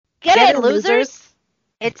Get it, losers?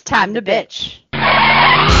 It's time to bitch.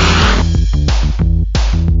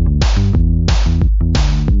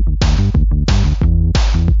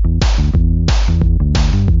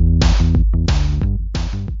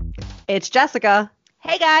 It's Jessica.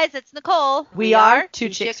 Hey guys, it's Nicole. We are Two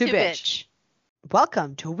Chicks Who Bitch.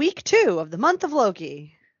 Welcome to week 2 of the month of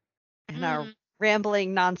Loki and our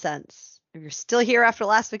rambling nonsense. If you're still here after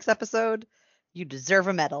last week's episode, you deserve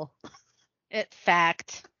a medal. It's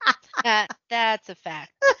fact. That's a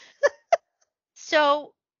fact.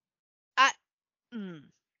 So,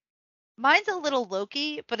 mine's a little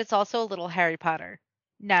Loki, but it's also a little Harry Potter.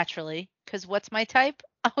 Naturally, because what's my type?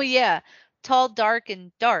 Oh yeah, tall, dark,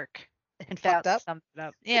 and dark. And fucked up. Sums it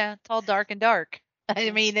up. Yeah, tall, dark, and dark.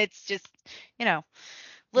 I mean, it's just,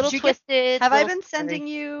 little twisted. Have I been sending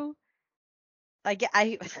you? I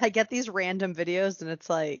get these random videos, and it's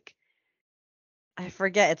like, I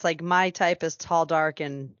forget. It's like my type is tall, dark,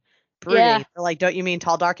 and brooding. Yeah. They're like, don't you mean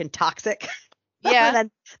tall, dark, and toxic? Yeah. And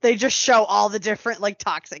then they just show all the different like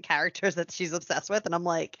toxic characters that she's obsessed with, and I'm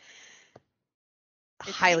like,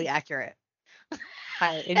 highly accurate.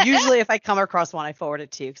 And usually if I come across one, I forward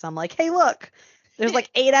it to you because I'm like, hey, look, there's like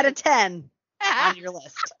 8 out of 10 on your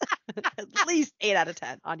list. At least 8 out of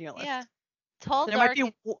 10 on your list. Yeah. Tall, there dark, might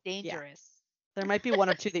be, and dangerous. Yeah. There might be 1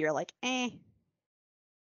 or 2 that you're like,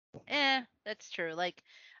 that's true. Like,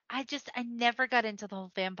 I never got into the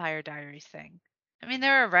whole Vampire Diaries thing. I mean,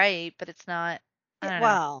 they're right, but it's not. I don't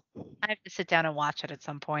know. I have to sit down and watch it at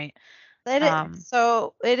some point.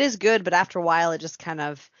 So it is good, but after a while, it just kind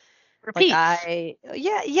of repeats.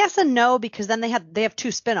 Yes and no, because then they have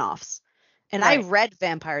 2 spin-offs. And right. I read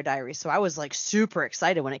Vampire Diaries, so I was like super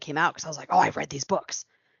excited when it came out because I was like, oh, I've read these books.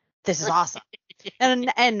 This is awesome.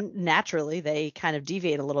 and naturally they kind of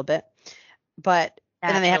deviate a little bit. But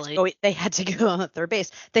and then they had to go on the third base.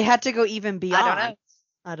 They had to go even beyond.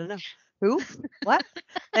 I don't know. Who? What?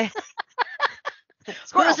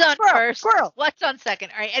 Squirrel's on first. Squirrel. What's on second?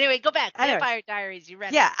 All right. Anyway, go back. Vampire Diaries. You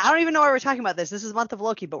read it. Yeah, I don't even know why we're talking about this. This is month of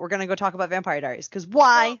Loki, but we're gonna go talk about Vampire Diaries because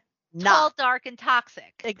why not? Tall, dark, and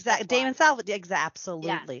toxic. Exactly. Damon Salvatore.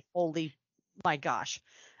 Absolutely. Yeah. Holy, my gosh.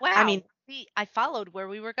 Wow. I mean, I followed where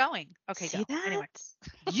we were going. Okay. See go. That? Anyway,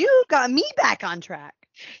 you got me back on track.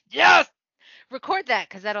 Yes. Record that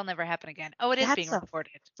because that'll never happen again. Oh, it is being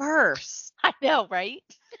recorded. First. I know, right?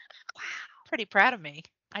 Wow. Pretty proud of me.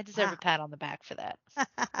 I deserve a pat on the back for that.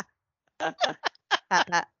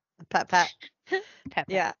 Pat.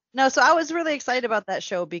 Yeah. No, so I was really excited about that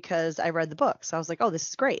show because I read the books. So I was like, oh, this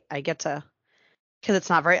is great. I get to, because it's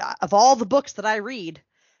not very, of all the books that I read,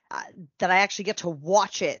 that I actually get to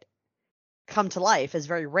watch it come to life is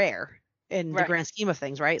very rare in the grand scheme of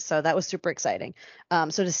things, right? So that was super exciting.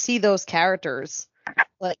 So to see those characters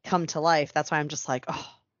like come to life, that's why I'm just like,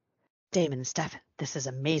 oh, Damon and Stefan, this is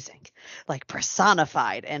amazing, like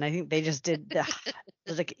personified. And I think they just did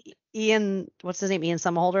like Ian, what's his name, Ian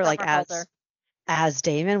Somerhalder, like as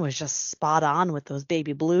Damon was just spot on with those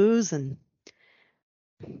baby blues and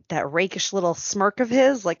that rakish little smirk of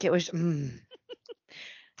his, like it was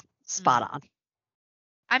spot on.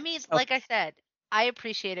 I mean, like I said, I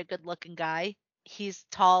appreciate a good looking guy. He's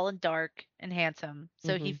tall and dark and handsome,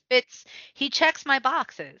 so he checks my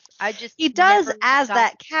boxes. He does as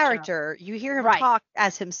that character. You hear him talk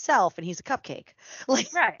as himself, and he's a cupcake.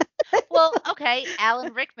 Like right. Well, okay,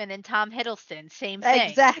 Alan Rickman and Tom Hiddleston, same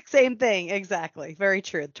thing. Same thing. Exactly. Very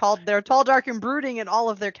true. They're tall, dark, and brooding in all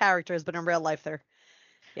of their characters, but in real life,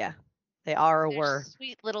 they are or were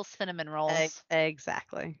sweet little cinnamon rolls.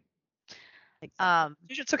 Exactly.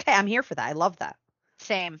 It's okay. I'm here for that. I love that.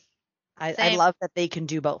 Same. I love that they can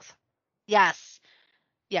do both. Yes.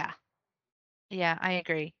 Yeah. Yeah, I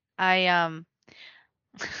agree. But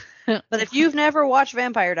if you've never watched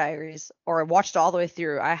Vampire Diaries or watched all the way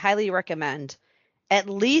through, I highly recommend at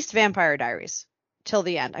least Vampire Diaries till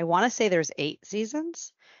the end. I want to say there's 8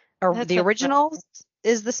 seasons. Or the original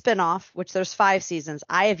is the spinoff, which there's 5 seasons.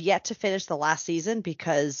 I have yet to finish the last season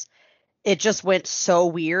because it just went so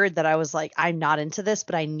weird that I was like, I'm not into this,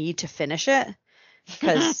 but I need to finish it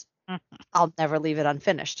because I'll never leave it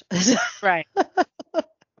unfinished. Right.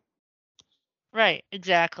 Right.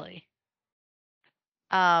 Exactly.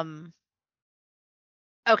 Okay.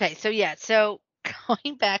 So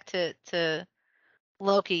going back to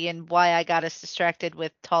Loki and why I got us distracted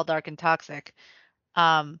with tall, dark, and toxic.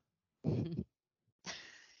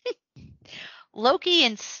 Loki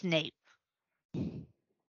and Snape.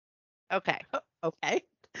 Okay. Okay.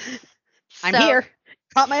 I'm here.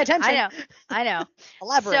 Caught my attention. I know.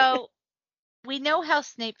 Elaborate. So we know how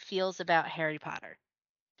Snape feels about Harry Potter.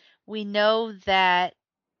 We know that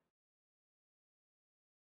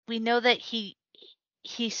he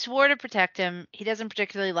he swore to protect him. He doesn't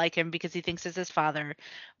particularly like him because he thinks it's his father,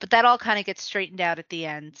 but that all kind of gets straightened out at the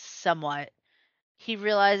end somewhat. He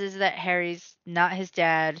realizes that Harry's not his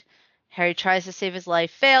dad. Harry tries to save his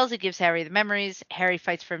life, fails. He gives Harry the memories. Harry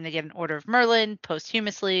fights for him to get an Order of Merlin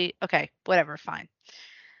posthumously. Okay, whatever, fine.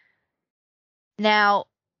 Now,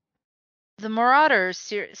 the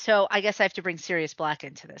Marauders, so I guess I have to bring Sirius Black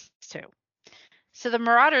into this too. So the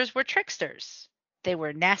Marauders were tricksters. They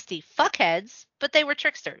were nasty fuckheads, but they were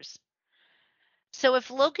tricksters. So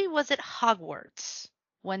if Loki was at Hogwarts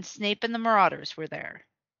when Snape and the Marauders were there,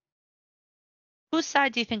 whose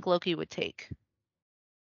side do you think Loki would take?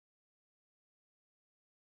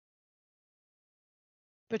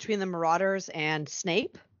 Between the Marauders and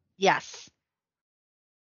Snape? Yes.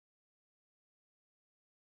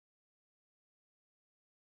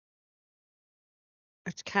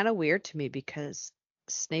 It's kind of weird to me because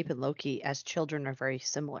Snape and Loki as children are very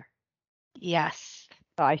similar. Yes.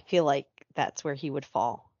 So I feel like that's where he would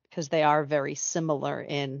fall because they are very similar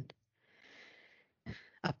in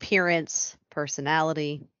appearance,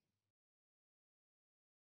 personality,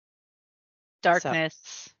 darkness.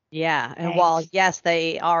 So, yeah, and while yes,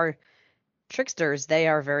 they are tricksters, they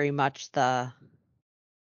are very much the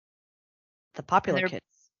popular kids,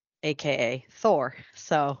 aka Thor.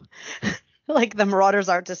 So like the Marauders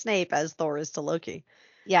are to Snape as Thor is to Loki.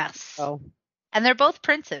 Yes. So. And they're both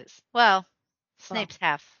princes. Well, Snape's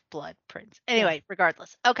half-blood prince. Anyway,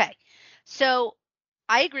 regardless. Okay. So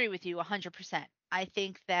I agree with you 100%. I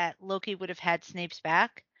think that Loki would have had Snape's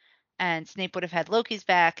back and Snape would have had Loki's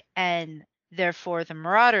back, and therefore the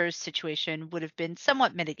Marauders situation would have been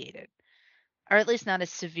somewhat mitigated, or at least not as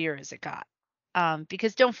severe as it got.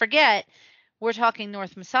 Because don't forget, we're talking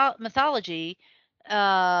Norse mythology,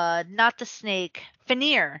 not the snake.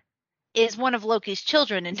 Fenrir is one of Loki's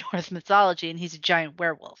children in Norse mythology, and he's a giant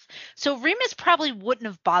werewolf. So Remus probably wouldn't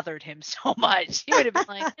have bothered him so much. He would have been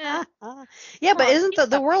like, eh. Yeah, but isn't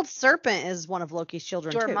the world serpent is one of Loki's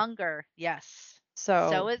children Jormungandr, yes.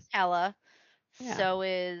 So is Hela. Yeah. So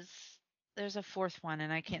is there's a fourth one,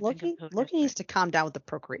 and I can't think of who. Loki needs to calm down with the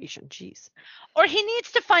procreation. Jeez. Or he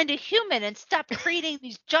needs to find a human and stop creating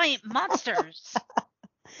these giant monsters.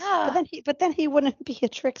 But then he wouldn't be a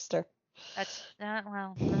trickster. That's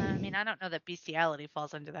well, I mean, I don't know that bestiality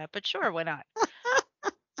falls under that, but sure, why not?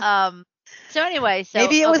 So anyway,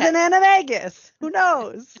 maybe it was an animagus. Who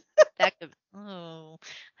knows? That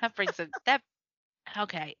brings that.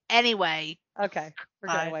 Okay. Anyway. Okay.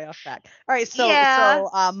 We're going way off track. All right. So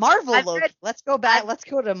Marvel Loki. Let's go back. Let's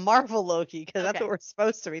go to Marvel Loki because that's what we're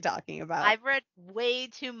supposed to be talking about. I've read way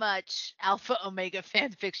too much Alpha Omega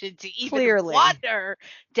fan fiction to even wander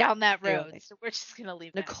down that road. So we're just gonna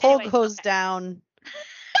leave. Nicole goes down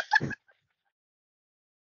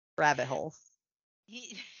rabbit hole.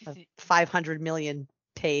 500 million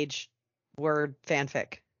page word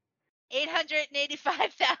fanfic.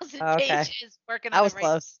 885,000 pages working on I was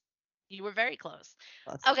close. You were very close.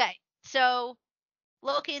 Okay, so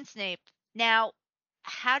Loki and Snape. Now,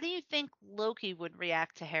 how do you think Loki would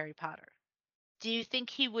react to Harry Potter? Do you think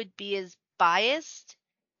he would be as biased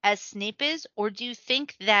as Snape is, or do you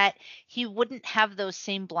think that he wouldn't have those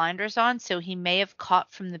same blinders on, so he may have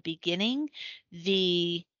caught from the beginning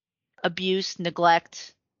the abuse,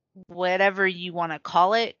 neglect, whatever you want to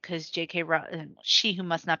call it, because J.K. Rowling, she who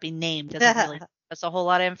must not be named, doesn't really give us a whole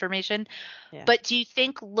lot of information. Yeah. But do you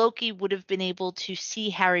think Loki would have been able to see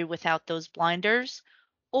Harry without those blinders?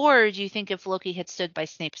 Or do you think if Loki had stood by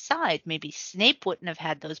Snape's side, maybe Snape wouldn't have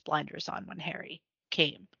had those blinders on when Harry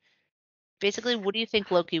came? Basically, what do you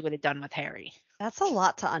think Loki would have done with Harry? That's a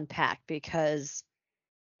lot to unpack because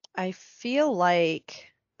I feel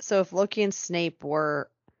like, so if Loki and Snape were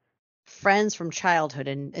friends from childhood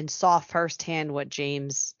and saw firsthand what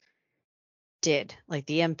James did, like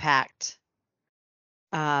the impact.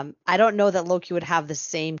 I don't know that Loki would have the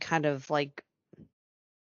same kind of like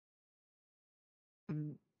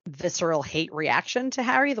visceral hate reaction to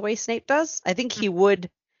Harry the way Snape does. I think he would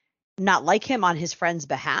not like him on his friend's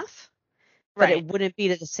behalf, but it wouldn't be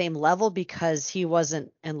to the same level because he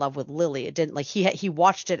wasn't in love with Lily. It didn't like he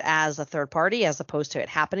watched it as a third party as opposed to it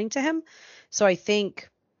happening to him. So I think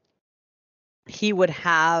he would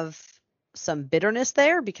have some bitterness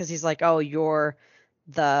there because he's like, oh, you're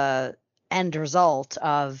the end result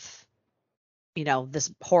of,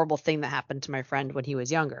 this horrible thing that happened to my friend when he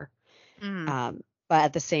was younger. But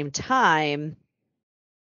at the same time,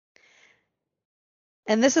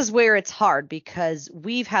 and this is where it's hard because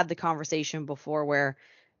we've had the conversation before where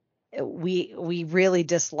we really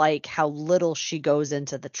dislike how little she goes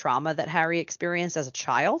into the trauma that Harry experienced as a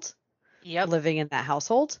child living in that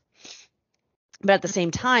household. But at the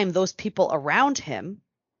same time, those people around him,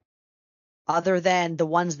 other than the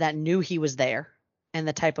ones that knew he was there and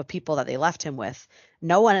the type of people that they left him with,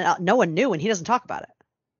 no one knew, and he doesn't talk about it.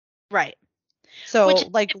 Right. So Which is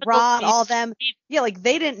like typical Ron, all Snape. of them, yeah, like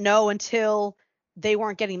they didn't know until they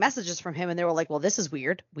weren't getting messages from him, and they were like, well, this is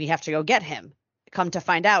weird. We have to go get him. Come to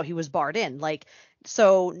find out, he was barred in. Like,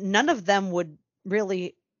 so none of them would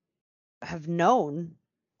really have known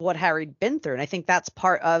what Harry'd been through. And I think that's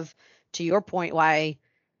part of, to your point, why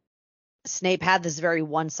Snape had this very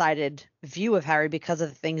one-sided view of Harry, because of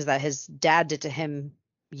the things that his dad did to him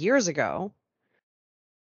years ago.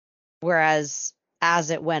 Whereas as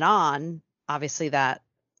it went on, obviously that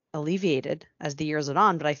alleviated as the years went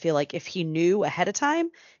on. But I feel like if he knew ahead of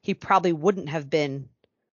time, he probably wouldn't have been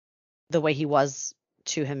the way he was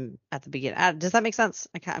to him at the beginning. Does that make sense?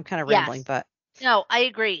 I'm kind of rambling, Yes. but No, I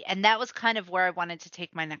agree. And that was kind of where I wanted to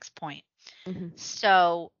take my next point. Mhm.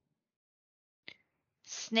 So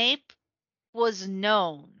Snape was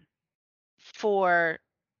known for,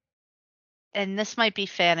 and this might be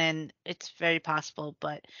fanon, it's very possible,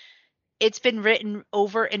 but it's been written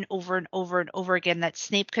over and over and over and over again that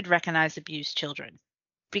Snape could recognize abused children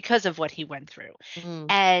because of what he went through. Mm.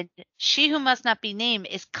 And She Who Must Not Be Named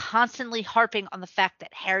is constantly harping on the fact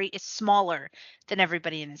that Harry is smaller than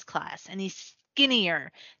everybody in his class, and he's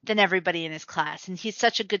skinnier than everybody in his class, and he's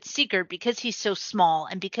such a good seeker because he's so small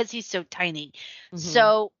and because he's so tiny. Mhm.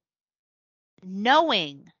 So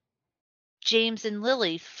knowing James and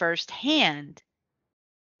Lily firsthand,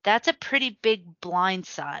 that's a pretty big blind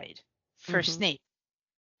side for Mhm. Snape.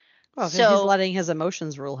 Well, he's So letting his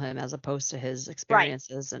emotions rule him as opposed to his right,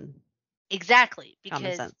 experiences and exactly, common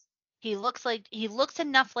because sense. he looks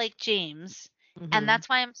enough like James, and Mhm. that's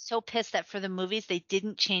why I'm so pissed that for the movies they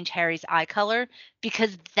didn't change Harry's eye color,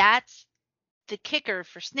 because that's the kicker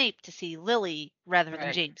for Snape to see Lily rather than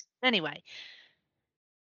Right. James. Anyway,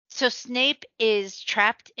 so Snape is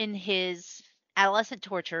trapped in his adolescent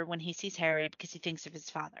torture when he sees Harry because he thinks of his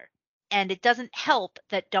father. And it doesn't help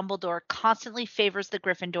that Dumbledore constantly favors the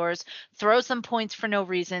Gryffindors, throws them points for no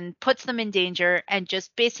reason, puts them in danger, and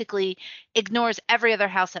just basically ignores every other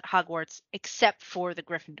house at Hogwarts except for the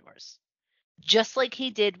Gryffindors. Just like he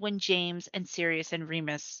did when James and Sirius and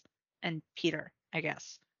Remus and Peter, I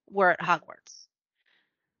guess, were at Hogwarts.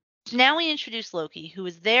 So now we introduce Loki, who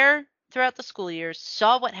is there throughout the school years,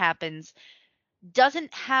 saw what happens,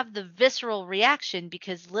 doesn't have the visceral reaction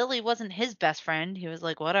because Lily wasn't his best friend. He was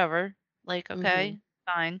like, whatever. Like, okay, Mhm.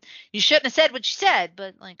 fine. You shouldn't have said what you said,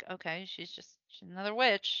 but like, okay, she's another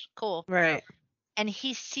witch. Cool. Right. And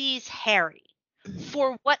he sees Harry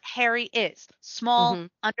for what Harry is: small, Mhm.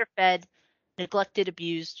 underfed, neglected,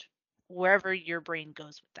 abused, wherever your brain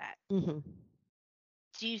goes with that. Mhm.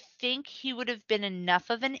 Do you think he would have been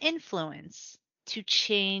enough of an influence to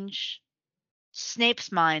change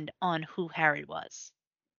Snape's mind on who Harry was?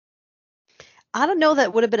 I don't know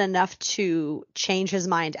that would have been enough to change his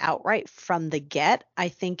mind outright from the get. I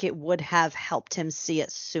think it would have helped him see it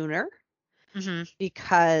sooner, Mm-hmm.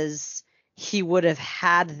 because he would have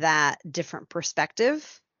had that different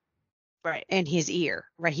perspective Right. in his ear,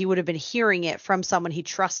 right? He would have been hearing it from someone he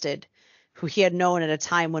trusted, who he had known at a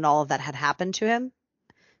time when all of that had happened to him.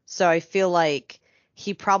 So I feel like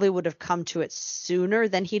he probably would have come to it sooner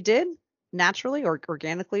than he did, naturally or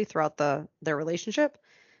organically throughout their relationship.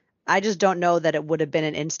 I just don't know that it would have been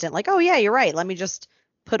an instant like, oh yeah, you're right. Let me just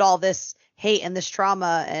put all this hate and this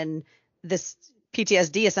trauma and this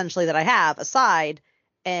PTSD essentially that I have aside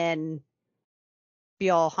and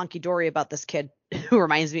be all hunky dory about this kid who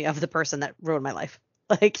reminds me of the person that ruined my life.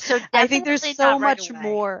 Like, So I think there's definitely so not right much away.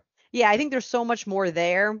 more. Yeah, I think there's so much more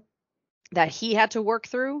there that he had to work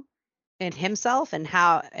through in himself, and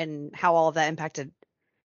how all of that impacted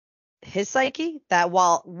his psyche, that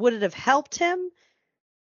while would it have helped him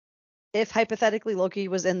if hypothetically Loki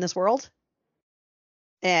was in this world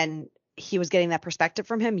and he was getting that perspective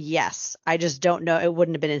from him? Yes. I just don't know. It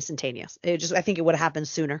wouldn't have been instantaneous. I think it would have happened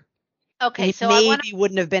sooner. And Okay, he so I want maybe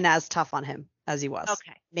wouldn't have been as tough on him as he to was.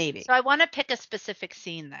 okay. Maybe. So I want to pick a specific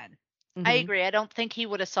scene then. I Hmm. agree. I don't think he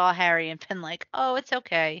would have saw Harry and been like, "Oh, it's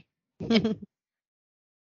okay."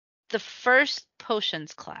 The first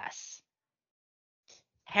potions class.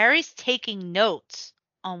 Harry's taking notes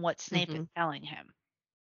on what Snape is Hmm. telling him.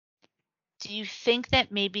 Do you think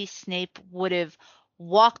that maybe Snape would have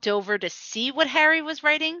walked over to see what Harry was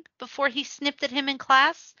writing before he snipped at him in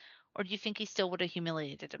class? Or do you think he still would have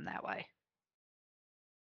humiliated him that way?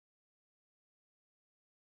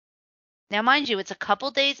 Now, mind you, it's a couple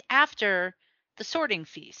days after the sorting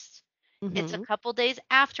feast. It's a Hmm. couple days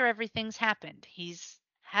after everything's happened. He's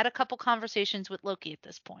had a couple conversations with Loki at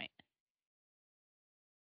this point.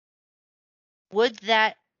 would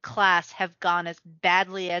that class have gone as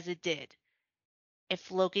badly as it did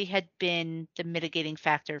if Loki had been the mitigating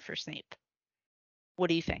factor for Snape? What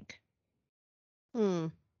do you think? Hmm.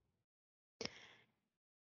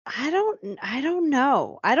 I don't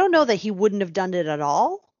know. I don't know that he wouldn't have done it at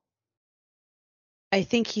all. I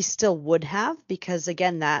think he still would have because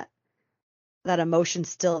again that emotion's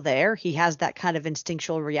still there. He has that kind of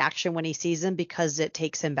instinctual reaction when he sees him because it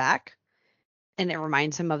takes him back and it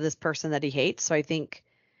reminds him of this person that he hates. So I think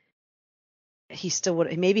he still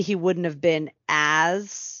would maybe he wouldn't have been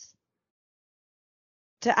as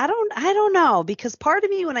I don't know because part of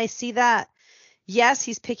me when I see that, yes,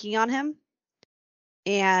 he's picking on him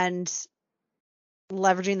and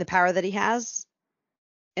leveraging the power that he has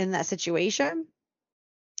in that situation.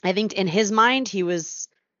 I think in his mind he was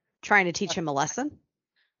trying to teach him a lesson.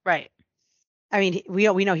 Right. I mean,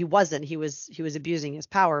 we know he wasn't. He was abusing his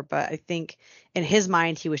power, but I think in his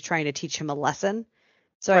mind he was trying to teach him a lesson.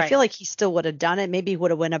 So I Right. feel like he still would have done it. Maybe he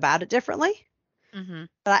would have went about it differently. Mm-hmm.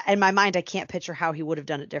 But in my mind, I can't picture how he would have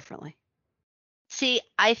done it differently. See,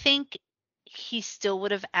 I think he still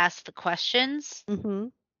would have asked the questions, Mm-hmm.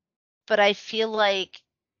 but I feel like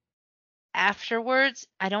afterwards,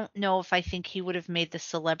 I don't know if I think he would have made the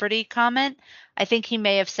celebrity comment. I think he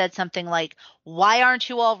may have said something like, "Why aren't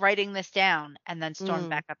you all writing this down?" and then stormed Mm.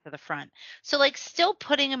 back up to the front. So like still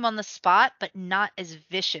putting him on the spot, but not as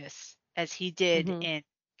vicious as he did Mm-hmm. in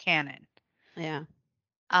canon. Yeah.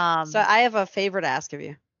 So Um I have a favor to ask of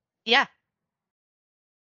you. yeah.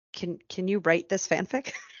 Can you write this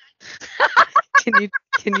fanfic?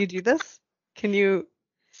 Can you do this? Can you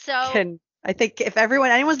So can I think if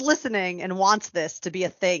anyone's listening and wants this to be a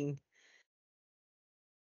thing.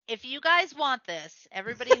 if you guys want this,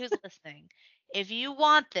 everybody who's listening, if you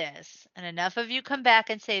want this and enough of you come back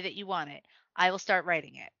and say that you want it, I will start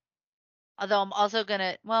writing it. Although I'm also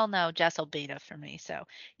gonna, well, no, Jess will beta for me. So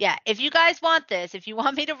yeah, if you guys want this, if you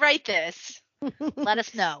want me to write this, let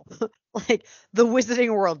us know. Like the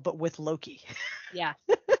Wizarding World, but with Loki. Yeah,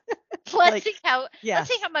 Like, let's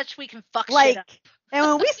see yes. how much we can fuck shit up. Like, and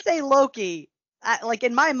when we say Loki, like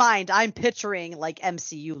in my mind, I'm picturing like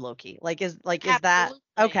MCU Loki. Is that Absolutely,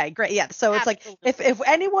 okay? Great, yeah. So it's like absolutely. if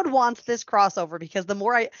anyone wants this crossover, because the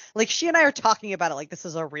more I like, she and I are talking about it like this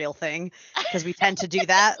is a real thing because we tend to do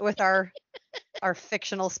that with our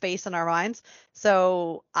fictional space in our minds.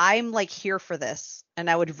 So I'm like here for this, and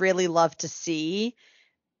I would really love to see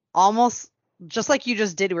almost just like you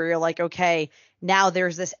just did, where you're like, okay, now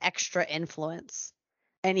there's this extra influence,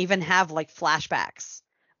 and even have like flashbacks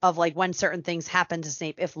of like when certain things happened to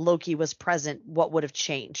Snape. If Loki was present, what would have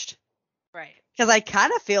changed? Right. Because I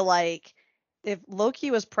kind of feel like if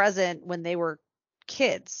Loki was present when they were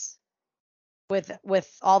kids, with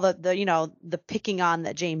all the the picking on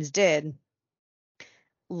that James did,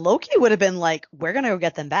 Loki would have been like, we're gonna go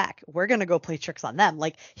get them back. We're gonna go play tricks on them.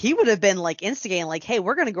 Like he would have been like instigating, like, hey,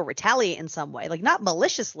 we're gonna go retaliate in some way. Like not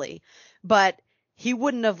maliciously, but he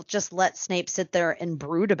wouldn't have just let Snape sit there and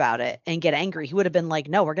brood about it and get angry. He would have been like,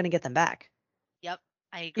 no, we're gonna get them back. Yep,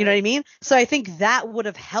 I You know what I agree. mean? So I think that would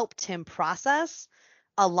have helped him process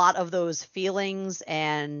a lot of those feelings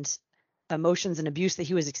and emotions and abuse that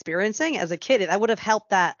he was experiencing as a kid. That would have helped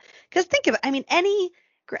that. Because think of it. I mean,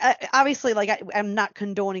 obviously, like I'm not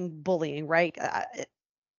condoning bullying, right?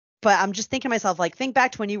 But I'm just thinking to myself, like, think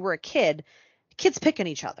back to when you were a kid. Kids pick on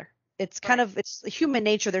each other. It's kind Right. of it's human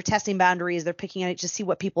nature. They're testing boundaries. They're picking on it to see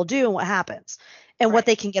what people do and what happens and what Right.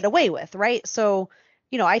 they can get away with, right? So,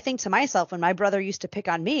 I think to myself when my brother used to pick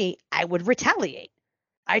on me, I would retaliate.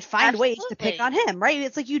 I'd find ways to pick on Absolutely. him, right?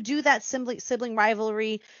 It's like you do that sibling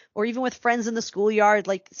rivalry, or even with friends in the schoolyard.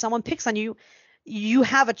 Like someone picks on you, you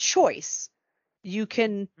have a choice. You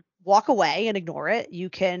can walk away and ignore it. You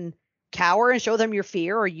can cower and show them your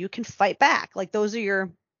fear, or you can fight back. Like those are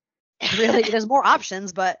your really. There's more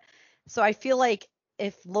options, but so I feel like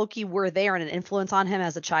if Loki were there and an influence on him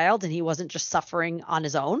as a child, and he wasn't just suffering on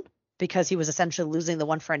his own because he was essentially losing the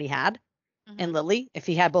one friend he had and Mhm. Lily, if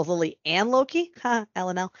he had both Lily and Loki,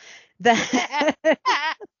 LNL, then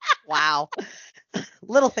wow,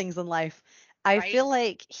 little things in life. I Right. feel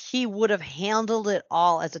like he would have handled it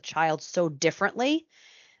all as a child so differently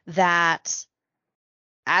that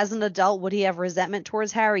as an adult, would he have resentment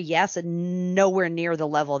towards Harry? Yes, and nowhere near the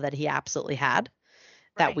level that he absolutely had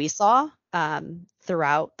that Right. we saw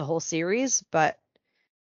throughout the whole series. But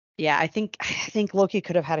yeah, I think Loki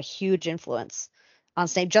could have had a huge influence on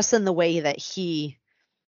Snape just in the way that he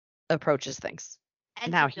approaches things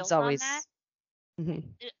and And to how he's build on that, always. Mhm.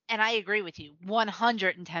 and I agree with you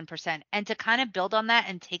 110%. And to kind of build on that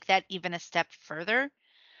and take that even a step further,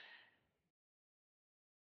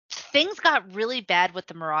 things got really bad with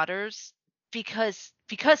the Marauders because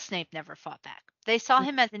Snape never fought back. They saw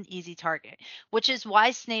him as an easy target, which is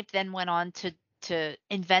why Snape then went on to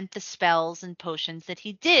invent the spells and potions that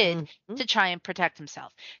he did to try and protect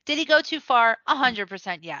himself. Did he go too far?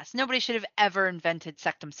 100% yes. Nobody should have ever invented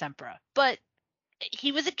Sectum Sempra. But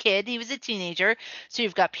he was a kid, he was a teenager, so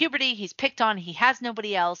you've got puberty, he's picked on, he has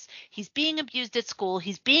nobody else, he's being abused at school,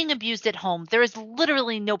 he's being abused at home. There is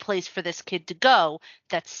literally no place for this kid to go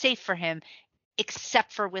that's safe for him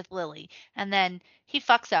except for with Lily. And then he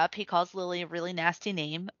fucks up. He calls Lily a really nasty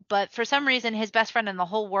name, but for some reason his best friend in the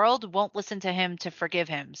whole world won't listen to him to forgive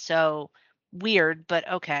him. So weird, but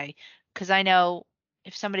okay. Because I know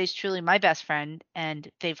if somebody's truly my best friend and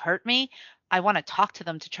they've hurt me, I want to talk to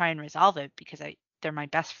them to try and resolve it because they're my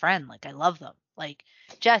best friend. Like I love them. Like,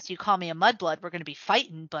 Jess, you call me a mudblood, we're going to be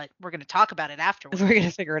fighting, but we're going to talk about it afterwards. We're going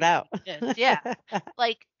to figure it out. Yeah.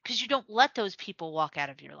 Like, because you don't let those people walk out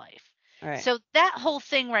of your life. Right. So that whole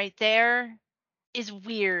thing right there is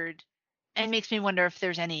weird and makes me wonder if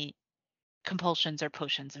there's any compulsions or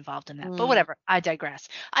potions involved in that. But whatever, I digress.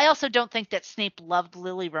 I also don't think that Snape loved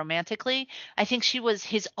Lily romantically. I think she was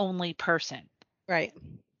his only person. Right.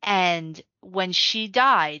 And when she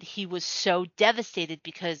died, he was so devastated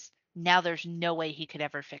because now there's no way he could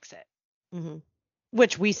ever fix it. Mm-hmm.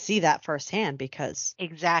 Which we see that firsthand because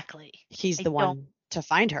exactly he's the one to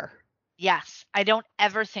find her. Yes. I don't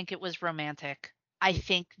ever think it was romantic. I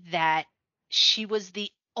think that she was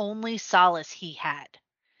the only solace he had.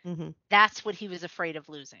 Mm-hmm. That's what he was afraid of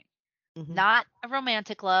losing. Mm-hmm. Not a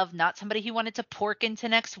romantic love, not somebody he wanted to pork into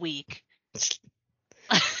next week.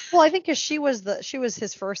 Well, I think because she was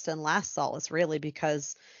his first and last solace, really,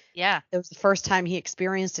 because it was the first time he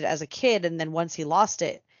experienced it as a kid, and then once he lost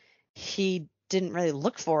it, he didn't really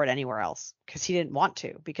look for it anywhere else because he didn't want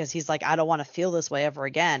to, because he's like, I don't want to feel this way ever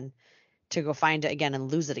again, to go find it again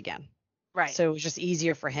and lose it again. Right. So it was just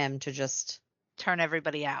easier for him to just turn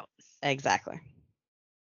everybody out. Exactly.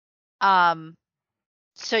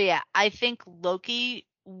 So yeah, I think Loki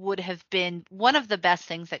would have been one of the best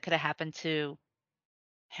things that could have happened to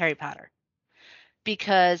Harry Potter,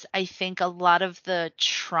 because I think a lot of the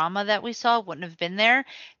trauma that we saw wouldn't have been there.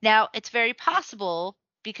 Now, it's very possible,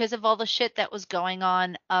 because of all the shit that was going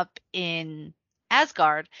on up in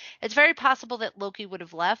Asgard, it's very possible that Loki would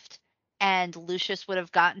have left and Lucius would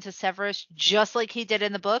have gotten to Severus just like he did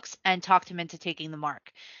in the books and talked him into taking the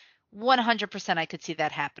mark. 100% I could see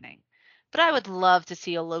that happening. But I would love to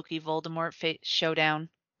see a Loki Voldemort showdown.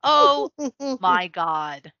 Oh my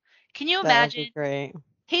God. Can you imagine? That would be great.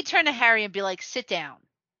 He'd turn to Harry and be like, sit down.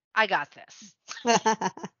 I got this.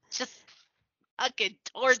 Just fucking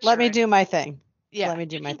torture. Let me do my thing. Yeah. Let me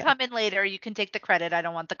do my thing. You can come in later. You can take the credit. I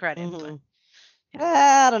don't want the credit. Mm-hmm. But,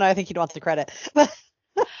 I don't know. I think he'd want the credit.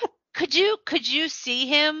 Could you see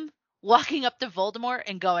him walking up to Voldemort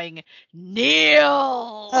and going,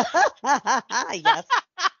 kneel? Yes.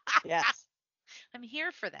 Yes. I'm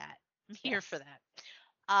here for that. I'm here for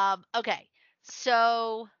that. Okay.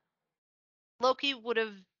 So Loki would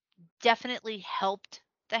have definitely helped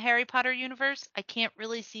the Harry Potter universe. I can't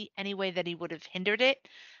really see any way that he would have hindered it.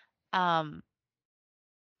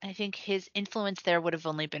 I think his influence there would have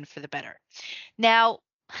only been for the better. Now,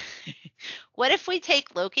 what if we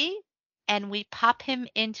take Loki and we pop him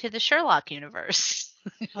into the Sherlock universe?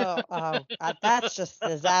 God, that's just a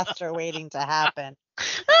disaster waiting to happen.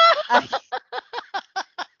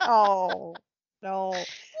 Oh, no.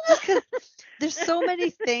 Just 'cause there's so many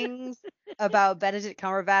things about Benedict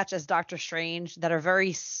Cumberbatch as Doctor Strange that are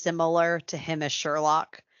very similar to him as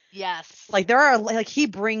Sherlock. Yes. Like he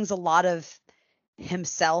brings a lot of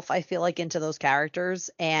himself, I feel like, into those characters,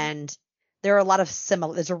 and there are a lot of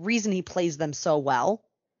there's a reason he plays them so well.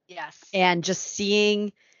 Yes. And just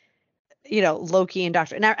seeing, Loki and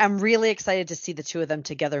and I'm really excited to see the two of them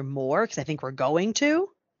together more, because I think we're going to.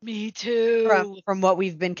 Me too. From what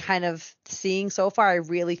we've been kind of seeing so far, I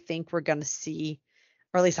really think we're going to see,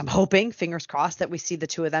 or at least I'm hoping, fingers crossed, that we see the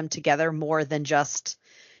two of them together more than just,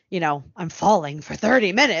 I'm falling for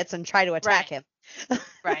 30 minutes and try to attack him.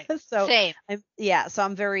 Right. So same. So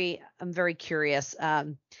I'm very curious.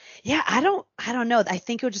 I don't know. I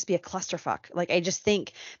think it would just be a clusterfuck. Like, I just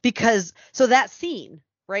think, because that scene,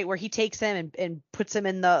 right, where he takes him and puts him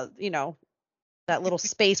in the, that little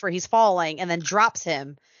space where he's falling, and then drops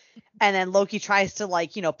him, and then Loki tries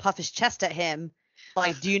to puff his chest at him,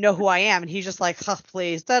 like, do you know who I am? And he's just like, oh,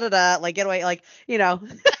 please, like, get away, like,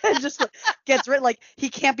 just gets rid, like, he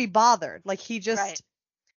can't be bothered, like, he just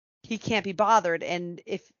he can't be bothered. And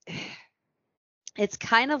if it's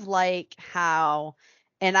kind of like how,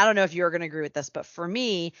 and I don't know if you're going to agree with this, but for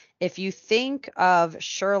me, if you think of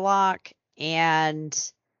Sherlock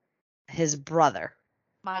and his brother,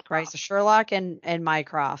 right? So Mycroft. Sherlock and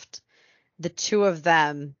Mycroft, the two of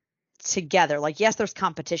them together. Like, yes, there's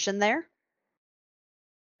competition there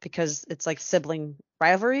because it's like sibling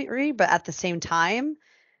rivalry, but at the same time,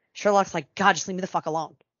 Sherlock's like, God, just leave me the fuck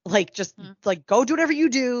alone. Like, just like go do whatever you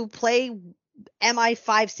do, play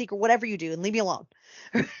MI5 Secret, whatever you do, and leave me alone.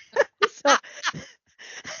 So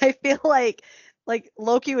I feel like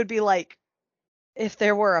Loki would be like if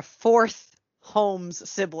there were a fourth Holmes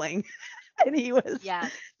sibling and he was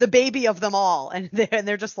the baby of them all, and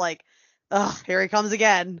they're just like, oh, here he comes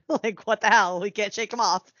again. Like, what the hell? We can't shake him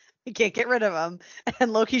off. We can't get rid of him.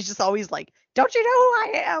 And Loki's just always like, don't you know who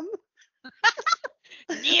I am?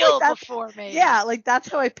 Kneel before me. Yeah, like that's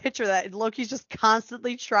how I picture that. And Loki's just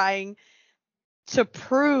constantly trying to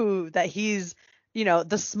prove that he's, you know,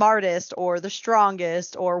 the smartest or the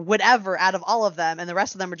strongest or whatever out of all of them, and the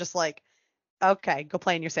rest of them are just like, okay, go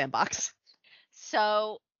play in your sandbox.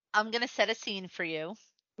 So I'm gonna set a scene for you.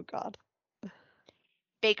 Oh God.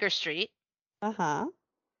 Baker Street. Uh-huh.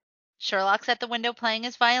 Sherlock's at the window playing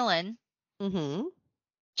his violin. Mm-hmm.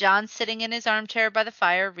 John's sitting in his armchair by the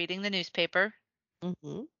fire reading the newspaper.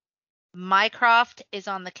 Mm-hmm. Mycroft is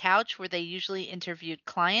on the couch where they usually interviewed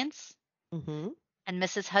clients. Mm-hmm. And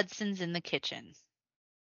Mrs. Hudson's in the kitchen.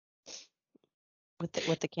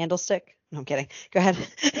 With the candlestick? No, I'm kidding. Go ahead.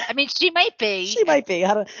 I mean, she might be. She might be.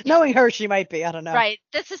 Knowing her, she might be. I don't know. Right.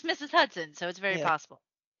 This is Mrs. Hudson, so it's very possible.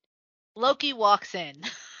 Loki walks in.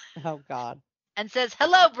 Oh, God. And says,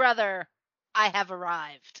 hello, brother. I have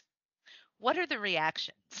arrived. What are the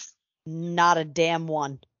reactions? Not a damn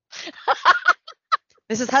one.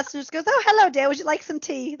 Mrs. Hudson just goes, oh, hello, dear. Would you like some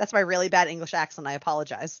tea? That's my really bad English accent. I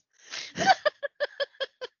apologize.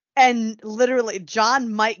 And literally,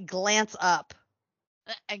 John might glance up.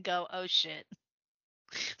 And go, oh, shit.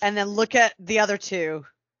 And then look at the other two.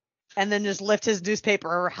 And then just lift his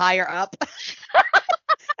newspaper higher up.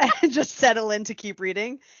 And just settle in to keep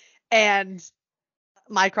reading. And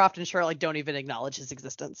Mycroft and Sherlock don't even acknowledge his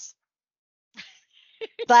existence.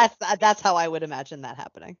 That's how I would imagine that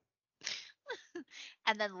happening.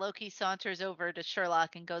 And then Loki saunters over to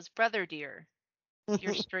Sherlock and goes, brother dear,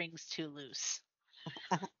 your string's too loose.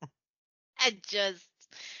 And just,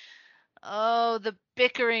 the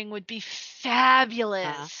bickering would be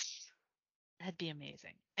fabulous. That'd be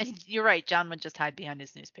amazing. And you're right, John would just hide behind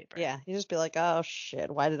his newspaper. Yeah, he'd just be like, oh shit,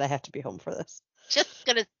 why did I have to be home for this? Just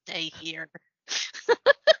gonna stay here.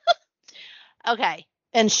 Okay.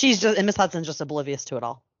 And Miss Hudson's just oblivious to it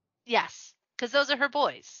all. Yes, because those are her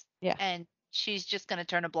boys. Yeah. And she's just gonna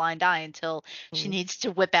turn a blind eye until she needs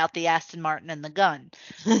to whip out the Aston Martin and the gun.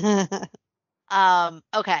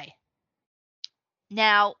 Okay.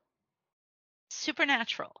 Now,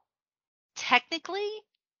 Supernatural. Technically,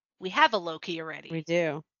 we have a Loki already. We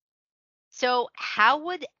do. So how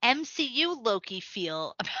would MCU Loki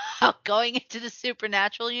feel about going into the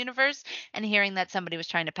Supernatural universe and hearing that somebody was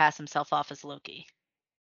trying to pass himself off as Loki?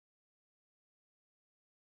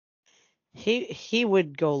 He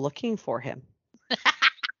would go looking for him.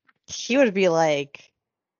 He would be like,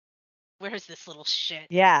 where's this little shit?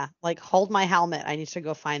 Yeah, like, hold my helmet. I need to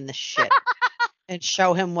go find this shit. And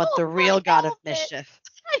show him what the real god of mischief.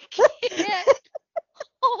 I can't.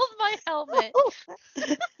 Hold my helmet.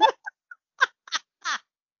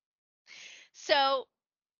 So,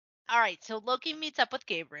 all right. So Loki meets up with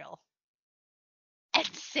Gabriel. And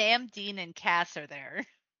Sam, Dean, and Cass are there.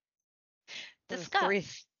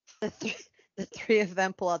 Discuss. The three of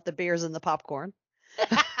them pull out the beers and the popcorn.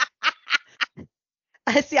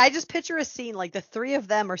 I just picture a scene like the three of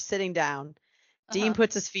them are sitting down. Dean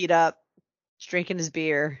puts his feet up, drinking his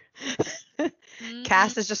beer.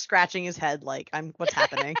 Cass is just scratching his head like, what's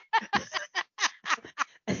happening?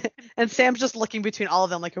 And Sam's just looking between all of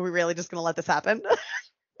them like, are we really just going to let this happen?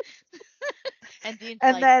 And Dean's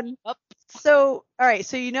then, so, all right,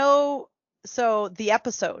 so the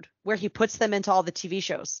episode where he puts them into all the TV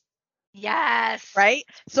shows. Yes. Right?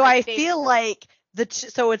 So I feel like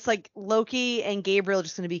so it's like Loki and Gabriel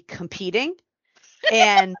just going to be competing.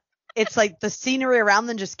 And it's like the scenery around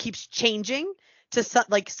them just keeps changing to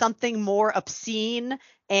something more obscene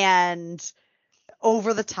and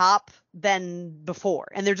over the top than before.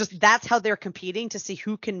 And that's how they're competing to see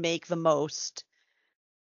who can make the most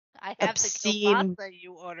I have obscene... the kielbasa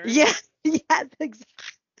you ordered. Yeah,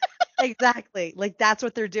 exactly. Like that's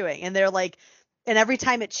what they're doing. And they're like, and every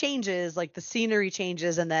time it changes, like the scenery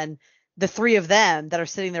changes, and then the three of them that are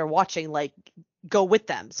sitting there watching like go with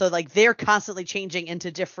them. So like they're constantly changing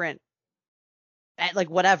into different, like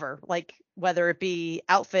whatever, like whether it be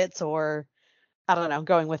outfits or I don't know,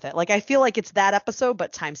 going with it. Like I feel like it's that episode,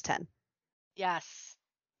 but times 10. Yes.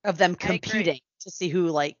 Of them competing to see who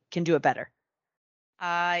like can do it better.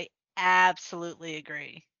 I absolutely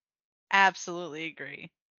agree. Absolutely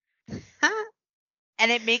agree.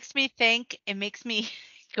 And it makes me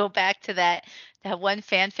go back to that one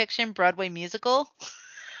fan fiction Broadway musical.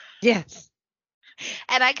 Yes.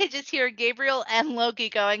 And I could just hear Gabriel and Loki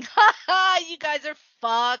going, "Ha ha, you guys are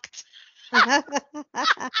fucked."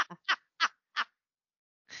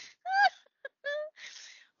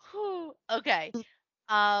 Whew. Okay.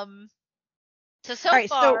 Um so All so right,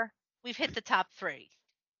 so far we've hit the top 3.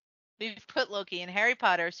 We've put Loki in Harry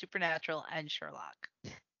Potter, Supernatural, and Sherlock.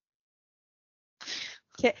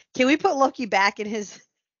 can we put Loki back in his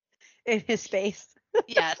space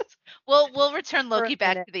Yes. We'll return for a Loki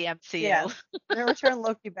back minute? to the Yes. MCU. We're gonna return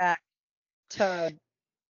Loki back to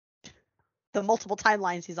the multiple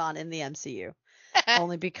timelines he's on in the MCU.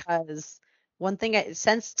 Only because one thing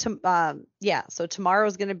so tomorrow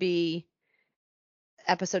is gonna be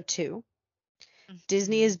episode 2.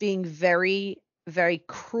 Disney is being very, very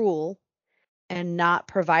cruel and not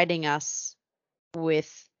providing us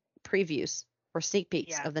with previews or sneak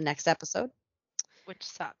peeks Yeah, of the next episode. which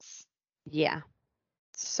sucks. Yeah.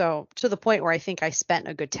 So to the point where I think I spent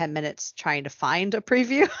a good 10 minutes trying to find a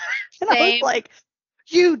preview. And I was Same. like,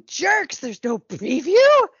 you jerks, there's no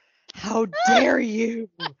preview? How dare you?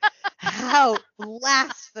 How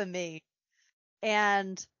blasphemy.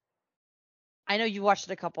 And I know you watched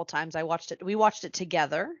it a couple times. We watched it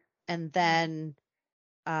together, and then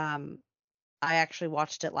I actually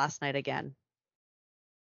watched it last night again.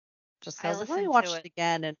 Just 'cause I I was like, let me listened watch to it it.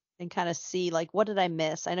 again and kind of see like what did I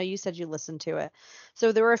miss? I know you said you listened to it.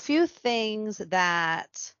 So there were a few things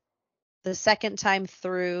that the second time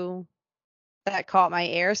through that caught my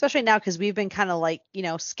ear, especially now because we've been kind of like,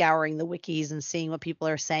 scouring the wikis and seeing what people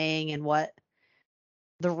are saying and what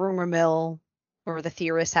the rumor mill or the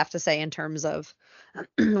theorists have to say in terms of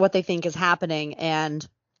what they think is happening. And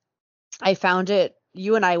I found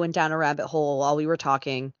you and I went down a rabbit hole while we were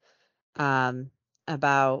talking um,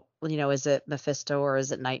 about, is it Mephisto or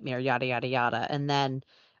is it Nightmare, yada, yada, yada. And then,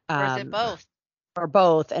 Or is it um, both? or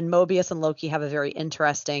both. And Mobius and Loki have a very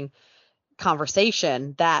interesting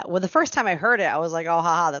conversation that when the first time I heard it, I was like, oh,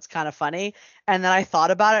 haha, that's kind of funny. And then I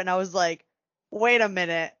thought about it and I was like, wait a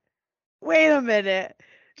minute.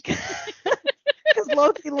 Because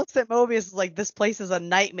Loki looks at Mobius as like, this place is a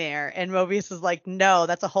nightmare. And Mobius is like, no,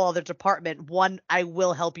 that's a whole other department. One I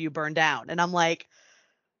will help you burn down. And I'm like,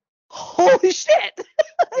 holy shit.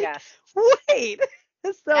 Like, Yes. wait.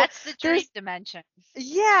 So That's the dream there's, dimension.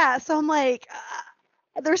 yeah. So I'm like,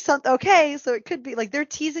 there's something, okay. So it could be like they're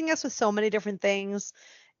teasing us with so many different things.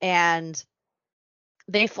 And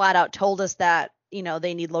they flat out told us that,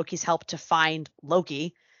 they need Loki's help to find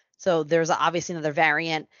Loki. So there's obviously another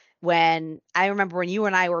variant. When I remember when you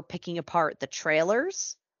and I were picking apart the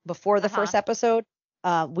trailers before the first episode,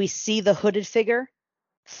 we see the hooded figure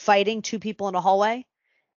fighting 2 people in a hallway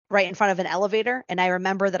right in front of an elevator. And I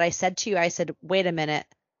remember that I said to you, I said, wait a minute,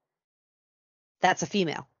 that's a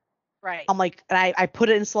female. Right. I'm like, and I put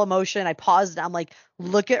it in slow motion. I paused. I'm like,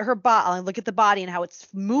 look at her body, look at the body and how it's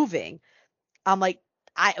moving. I'm like,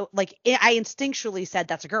 I instinctually said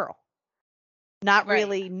that's a girl, not Right.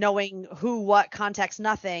 really knowing who, what, context,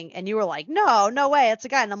 nothing. And you were like, no way, it's a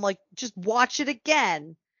guy. And I'm like, just watch it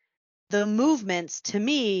again. The movements to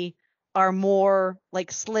me are more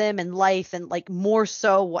like slim and lithe and like more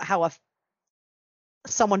so how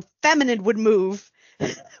someone feminine would move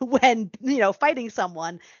when, fighting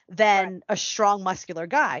someone than a strong muscular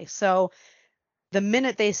guy. So the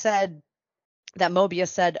minute they said that Mobius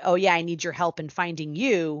said, oh yeah, I need your help in finding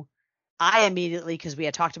you, I immediately, because we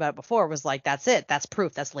had talked about it before, was like, that's it. That's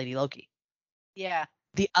proof. That's Lady Loki. Yeah.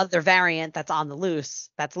 The other variant that's on the loose,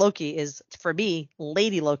 that's Loki, is for me,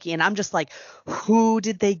 Lady Loki. And I'm just like, who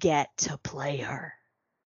did they get to play her?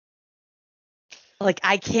 Like,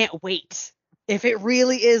 I can't wait. If it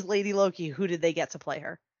really is Lady Loki, who did they get to play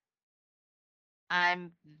her?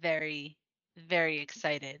 I'm very, very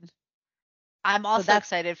excited. I'm also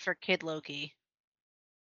excited for Kid Loki.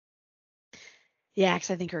 Yeah,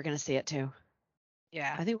 because I think we're going to see it too.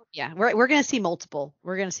 Yeah. I think, yeah, we're going to see multiple.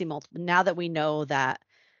 We're going to see multiple. Now that we know that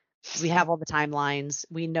we have all the timelines,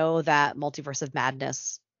 we know that Multiverse of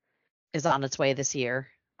Madness is on its way this year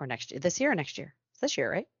or next year. This year or next year? It's this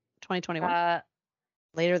year, right? 2021?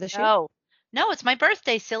 Later this year? No, it's my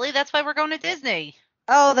birthday, silly. That's why we're going to Disney.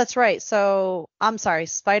 Oh, that's right. So I'm sorry.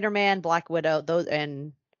 Spider-Man, Black Widow,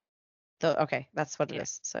 okay, that's what it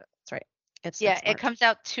is. So that's right. It's it March. comes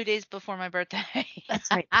out 2 days before my birthday. That's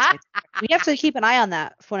right. We have to keep an eye on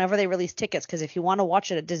that whenever they release tickets, because if you want to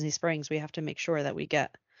watch it at Disney Springs, we have to make sure that we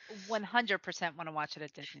get 100% want to watch it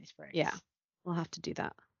at Disney Springs. Yeah, we'll have to do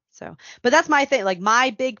that. So, but that's my thing. Like my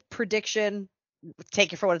big prediction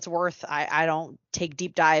take it for what it's worth. I don't take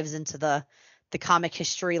deep dives into the comic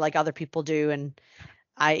history like other people do, and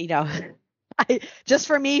I I just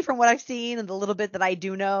for me, from what I've seen and the little bit that I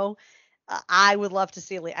do know, I would love to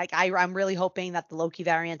see. I'm really hoping that the Loki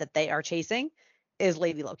variant that they are chasing is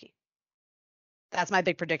Lady Loki. That's my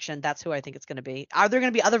big prediction. That's who I think it's going to be. Are there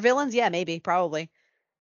going to be other villains? Yeah, maybe, probably.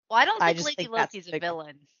 Well, I don't I think just Lady think that's Loki's a big.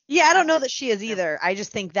 villain. Yeah, I don't know that she is either. I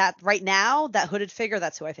just think that right now, that hooded figure,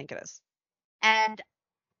 that's who I think it is. And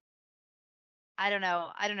I don't know.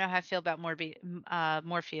 I don't know how I feel about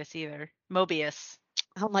Morpheus either. Mobius.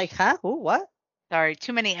 I'm like, huh? Ooh, what? Sorry,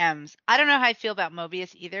 too many M's. I don't know how I feel about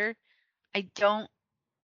Mobius either. I don't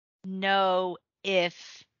know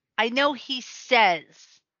if I know he says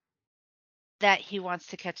that he wants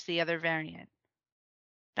to catch the other variant.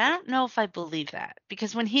 But I don't know if I believe that,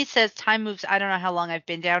 because when he says time moves, I don't know how long I've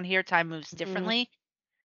been down here, time moves differently.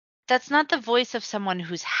 That's not the voice of someone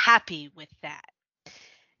who's happy with that.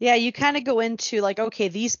 Yeah, you kind of go into like, okay,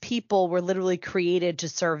 these people were literally created to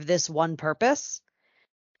serve this one purpose.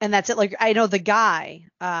 And that's it. Like, I know the guy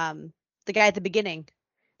at the beginning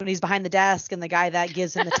when he's behind the desk, and the guy that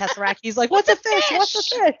gives him the Tesseract, he's like, what's a fish? What's a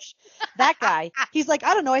fish? That guy, he's like,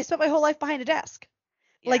 I don't know. I spent my whole life behind a desk.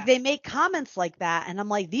 Yeah. Like, they make comments like that. And I'm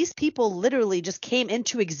like, these people literally just came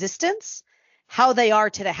into existence how they are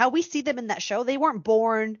today, how we see them in that show. They weren't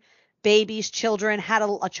born babies, children, had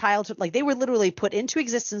a childhood. Like, they were literally put into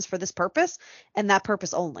existence for this purpose and that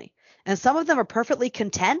purpose only. And some of them are perfectly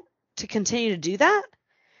content to continue to do that.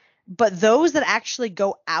 But those that actually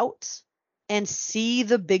go out and see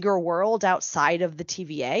the bigger world outside of the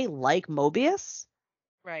TVA, like Mobius,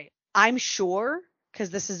 right? I'm sure, because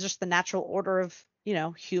this is just the natural order of,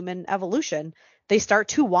 human evolution, they start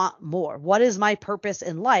to want more. What is my purpose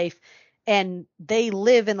in life? And they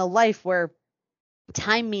live in a life where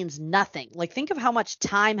time means nothing. Like, think of how much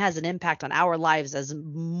time has an impact on our lives as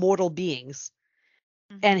mortal beings.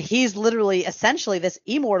 Mm-hmm. And he's literally essentially this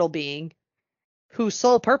immortal being whose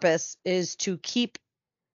sole purpose is to keep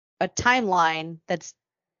a timeline that's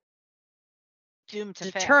doomed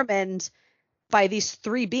to determined fail by these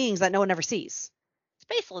three beings that no one ever sees.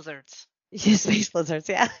 Space lizards. Yeah, space lizards,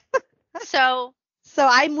 yeah. So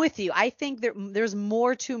I'm with you. I think there's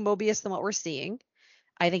more to Mobius than what we're seeing.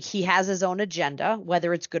 I think he has his own agenda,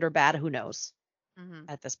 whether it's good or bad, who knows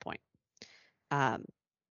at this point. But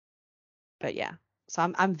yeah,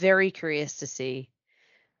 so I'm very curious to see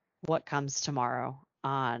what comes tomorrow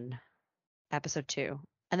on episode 2.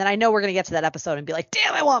 And then I know we're going to get to that episode and be like,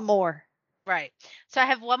 damn, I want more. Right. So I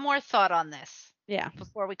have one more thought on this. Yeah.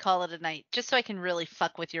 Before we call it a night, just so I can really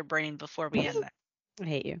fuck with your brain before we end it. I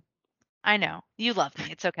hate you. I know. You love me.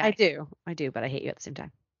 It's okay. I do, but I hate you at the same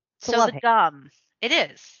time. So the gum. It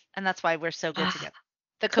is. And that's why we're so good together.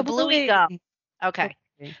 The kablooey gum. Okay.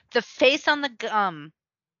 Kablooey. The face on the gum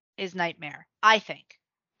is Nightmare, I think.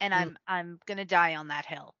 And I'm going to die on that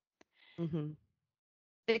hill. Mm-hmm.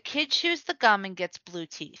 The kid chews the gum and gets blue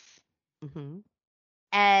teeth. Mm-hmm.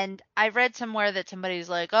 And I read somewhere that somebody's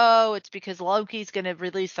like, oh, it's because Loki's going to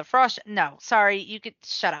release the frost. No, sorry, you could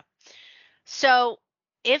shut up. So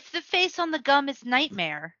if the face on the gum is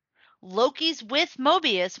Nightmare, Loki's with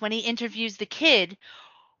Mobius when he interviews the kid,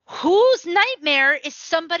 whose Nightmare is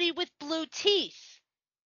somebody with blue teeth?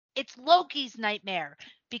 It's Loki's Nightmare,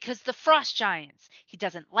 because the frost giants, he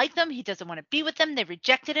doesn't like them, he doesn't want to be with them, they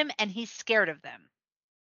rejected him, and he's scared of them.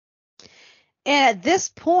 And at this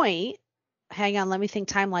point, hang on, let me think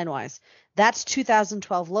timeline-wise. That's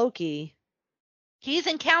 2012 Loki. He's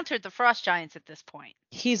encountered the frost giants at this point.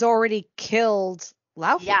 He's already killed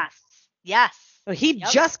Laufey. Yes. So he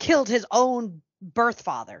just killed his own birth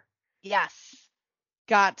father. Yes.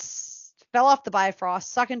 Fell off the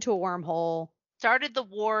Bifrost, stuck into a wormhole. Started the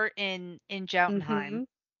war in Jotunheim. Mm-hmm.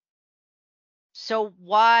 So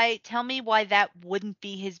tell me why that wouldn't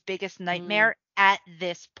be his biggest nightmare at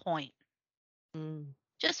this point.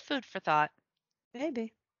 Just food for thought.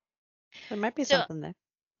 Maybe. There might be something there.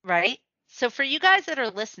 Right? So for you guys that are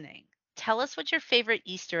listening, tell us what your favorite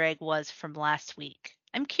Easter egg was from last week.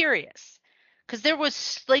 I'm curious. Because there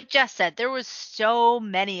was, like Jess said, there was so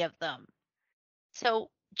many of them. So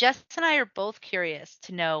Jess and I are both curious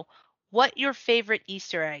to know what your favorite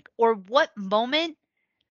Easter egg or what moment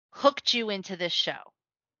hooked you into this show.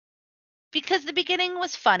 Because the beginning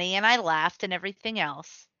was funny and I laughed and everything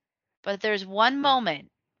else. But there's one moment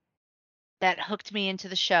that hooked me into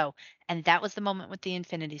the show, and that was the moment with the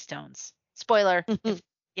Infinity Stones. Spoiler, if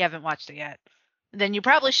you haven't watched it yet. Then you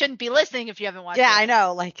probably shouldn't be listening if you haven't watched it. Yeah, I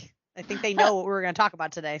know. Like, I think they know what we're going to talk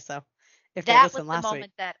about today, so if they listened last week.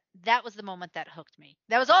 That was the moment that hooked me.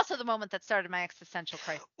 That was also the moment that started my existential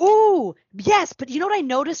crisis. Ooh, yes, but you know what I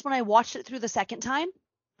noticed when I watched it through the second time?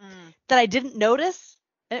 That I didn't notice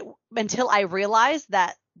until I realized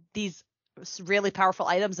that these really powerful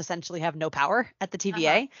items essentially have no power at the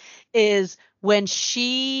TVA is when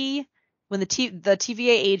the TVA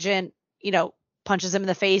agent, punches him in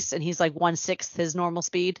the face and he's like 1/6 his normal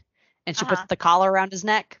speed and she puts the collar around his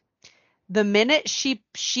neck. The minute she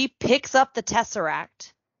picks up the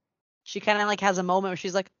Tesseract, she kind of like has a moment where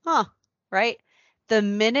she's like, huh, right? The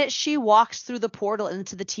minute she walks through the portal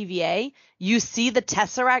into the TVA, you see the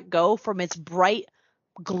Tesseract go from its bright,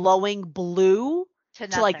 glowing blue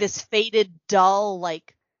to like this faded, dull,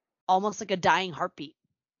 like almost like a dying heartbeat.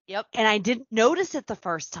 Yep. And I didn't notice it the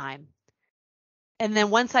first time. And then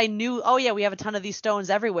once I knew, oh yeah, we have a ton of these stones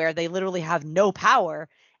everywhere. They literally have no power.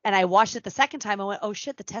 And I watched it the second time. I went, oh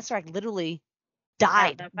shit, the Tesseract literally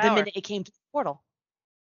died the minute it came to the portal.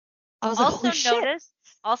 I was like, holy shit.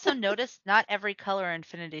 Also notice not every color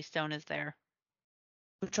Infinity Stone is there.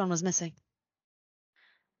 Which one was missing?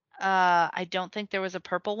 I don't think there was a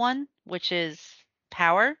purple one, which is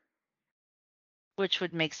power, which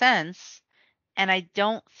would make sense. And I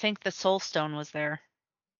don't think the Soul Stone was there.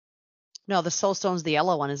 No, the Soul Stone's the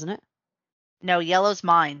yellow one, isn't it? No, yellow's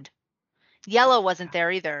mind. Yellow wasn't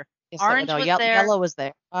there either. Orange was there. Yellow was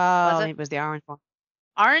there. Oh, maybe it was the orange one.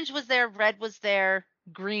 Orange was there, red was there,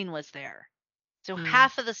 green was there. So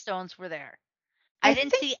half of the stones were there. I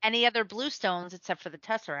didn't see any other blue stones except for the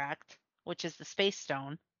Tesseract, which is the space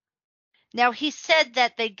stone. Now, he said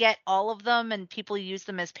that they get all of them and people use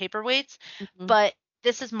them as paperweights, but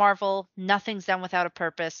this is Marvel. Nothing's done without a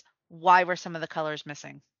purpose. Why were some of the colors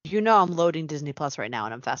missing? You know I'm loading Disney Plus right now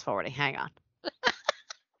and I'm fast forwarding. Hang on.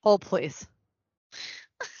 Hold, please.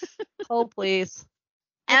 Hold, please.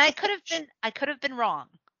 And I could have been wrong.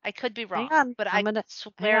 I could be wrong. Hang on. But I'm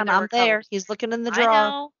swear there. Colors. He's looking in the drawer. I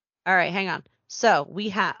know. All right, hang on. So we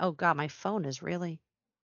have, oh God, my phone is really,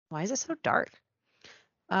 why is it so dark?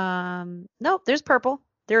 No, there's purple.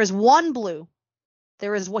 There is one blue. He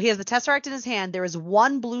has the Tesseract in his hand. There is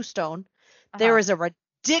one blue stone. There is a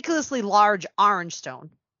ridiculously large orange stone.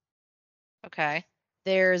 Okay.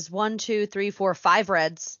 There's 1, 2, 3, 4, 5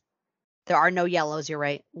 reds. There are no yellows. You're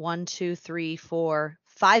right. 1, 2, 3, 4,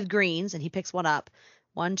 5 greens, and he picks one up.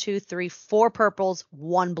 1, 2, 3, 4 purples,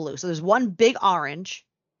 1 blue. So there's one big orange.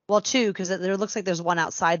 Well, 2, because there looks like there's one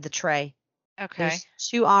outside the tray. Okay. There's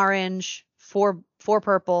 2 orange, 4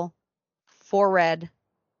 purple, 4 red,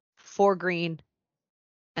 4 green,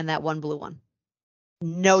 and that 1 blue one.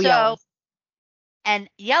 No yellow. And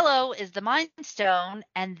yellow is the Mind Stone,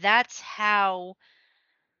 and that's how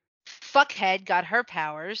Fuckhead got her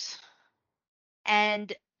powers.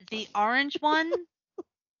 And the orange one,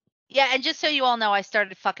 yeah, and just so you all know, I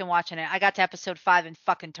started fucking watching it. I got to episode 5 and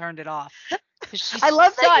fucking turned it off. I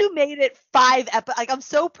love that you made it 5 like, I'm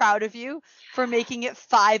so proud of you for making it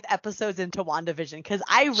 5 episodes into WandaVision, because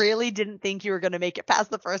I really didn't think you were going to make it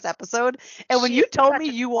past the first episode. And when you told me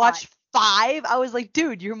you watched 5, I was like,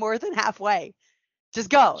 dude, you're more than halfway. Just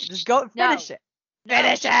go. Finish it.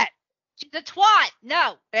 Finish it. She's a twat.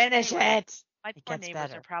 No. Finish it. My poor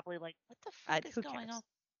neighbors are probably like, what the fuck is going on? All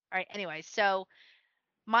right. Anyway, so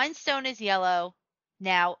Mind Stone is yellow.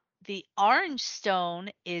 Now, the orange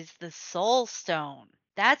stone is the Soul Stone.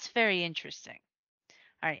 That's very interesting.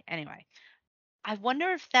 All right. Anyway, I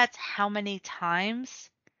wonder if that's how many times,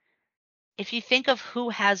 if you think of who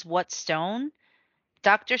has what stone,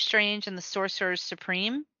 Doctor Strange and the Sorcerer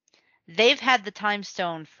Supreme, they've had the Time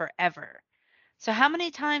Stone forever. So how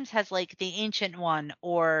many times has like the Ancient One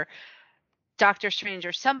or Doctor Strange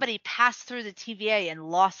or somebody passed through the TVA and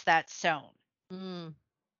lost that stone?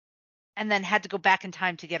 And then had to go back in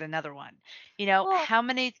time to get another one. How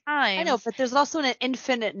many times? I know, but there's also an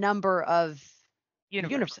infinite number of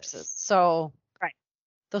universes. So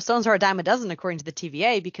those stones are a dime a dozen according to the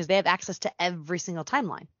TVA because they have access to every single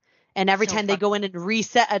timeline. And every time they go in and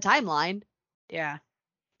reset a timeline, they're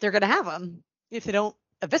going to have them if they don't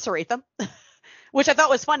eviscerate them. Which I thought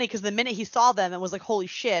was funny because the minute he saw them and was like, holy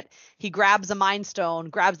shit, he grabs a Mind Stone,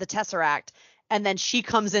 grabs the Tesseract, and then she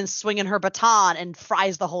comes in swinging her baton and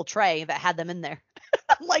fries the whole tray that had them in there.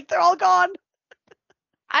 I'm like, they're all gone.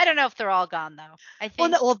 I don't know if they're all gone, though. I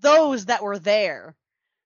think. Well, those that were there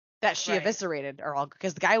that she eviscerated are all,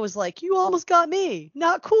 because the guy was like, you almost got me.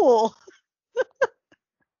 Not cool.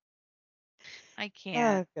 I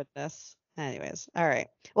can't. Oh, goodness. Anyways. All right.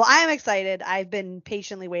 Well, I am excited. I've been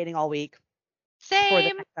patiently waiting all week. Same. For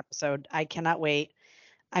the next episode. I cannot wait.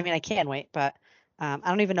 I mean, I can wait, but I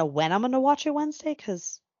don't even know when I'm going to watch it Wednesday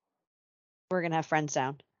because we're going to have friends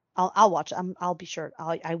down. I'll watch it. I'll be sure.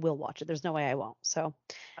 I will watch it. There's no way I won't. So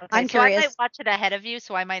Okay, I'm so I might curious. watch it ahead of you,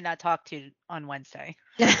 so I might not talk to you on Wednesday.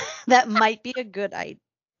 That might be a good Because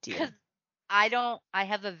idea. I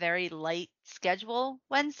have a very light schedule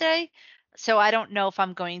Wednesday, so I don't know if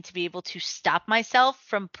I'm going to be able to stop myself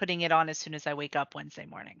from putting it on as soon as I wake up Wednesday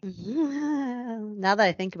morning. Now that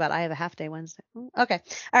I think about it, I have a half day Wednesday. Okay.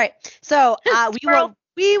 All right. So we Girl.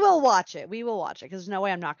 will watch it. We will watch it because there's no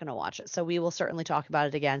way I'm not going to watch it. So we will certainly talk about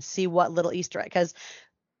it again. See what little Easter egg. Because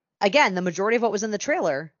again, the majority of what was in the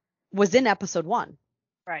trailer was in episode 1.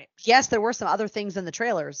 Right. Yes, there were some other things in the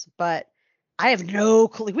trailers, but I have no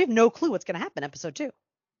clue. We have no clue what's going to happen in episode 2.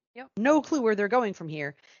 Yep. No clue where they're going from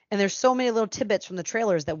here. And there's so many little tidbits from the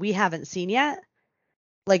trailers that we haven't seen yet.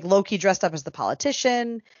 Like Loki dressed up as the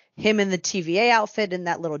politician, him in the TVA outfit in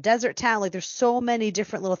that little desert town. Like there's so many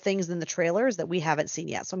different little things in the trailers that we haven't seen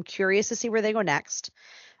yet. So I'm curious to see where they go next.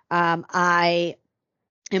 I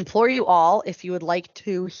implore you all, if you would like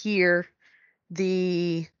to hear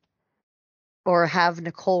or have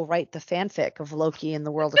Nicole write the fanfic of Loki in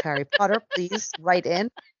the world of Harry Potter, please write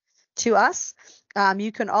in to us.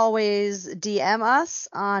 You can always DM us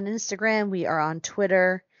on Instagram. We are on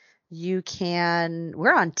Twitter.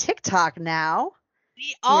 We're on TikTok now.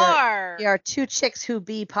 We are. We are Two Chicks Who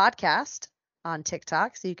Be podcast on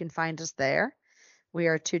TikTok, so you can find us there. We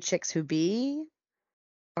are Two Chicks Who Be,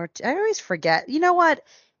 I always forget. You know what?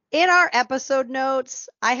 In our episode notes,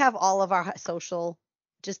 I have all of our social.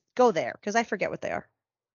 Just go there because I forget what they are.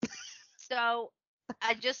 So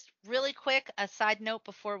I just really quick, a side note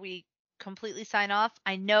before we completely sign off.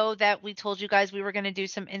 I know that we told you guys we were going to do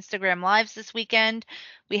some Instagram lives this weekend.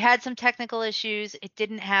 We had some technical issues. It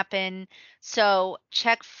didn't happen. So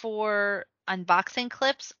check for unboxing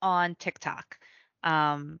clips on TikTok.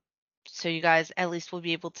 So you guys at least will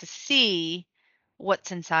be able to see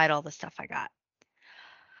what's inside all the stuff I got.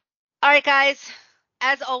 All right, guys.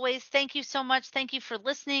 As always, thank you so much. Thank you for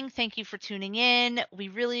listening. Thank you for tuning in. We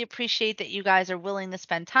really appreciate that you guys are willing to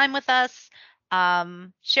spend time with us.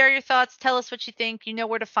 Share your thoughts. Tell us what you think. You know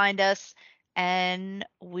where to find us. And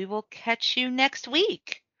we will catch you next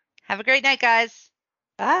week. Have a great night, guys.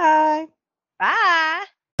 Bye. Bye.